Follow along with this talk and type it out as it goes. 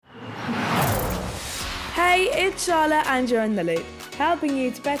Hey, it's Charlotte and you're in the loop, helping you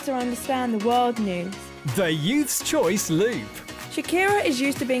to better understand the world news. The Youth's Choice Loop. Shakira is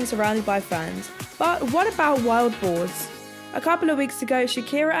used to being surrounded by fans, but what about wild boars? A couple of weeks ago,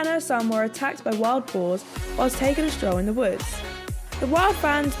 Shakira and her son were attacked by wild boars whilst taking a stroll in the woods. The wild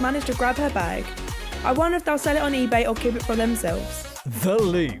fans managed to grab her bag. I wonder if they'll sell it on eBay or keep it for themselves. The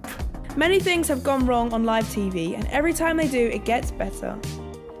Loop. Many things have gone wrong on live TV, and every time they do, it gets better.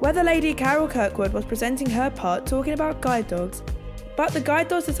 Weather lady Carol Kirkwood was presenting her part talking about guide dogs, but the guide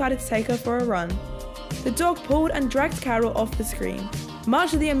dogs decided to take her for a run. The dog pulled and dragged Carol off the screen, much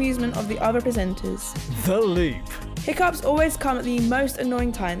to the amusement of the other presenters. The Loop. Hiccups always come at the most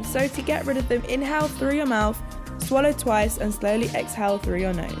annoying times, so to get rid of them, inhale through your mouth, swallow twice, and slowly exhale through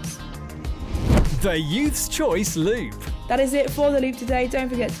your nose. The Youth's Choice Loop. That is it for The Loop today. Don't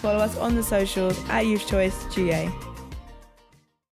forget to follow us on the socials at Youth Choice GA.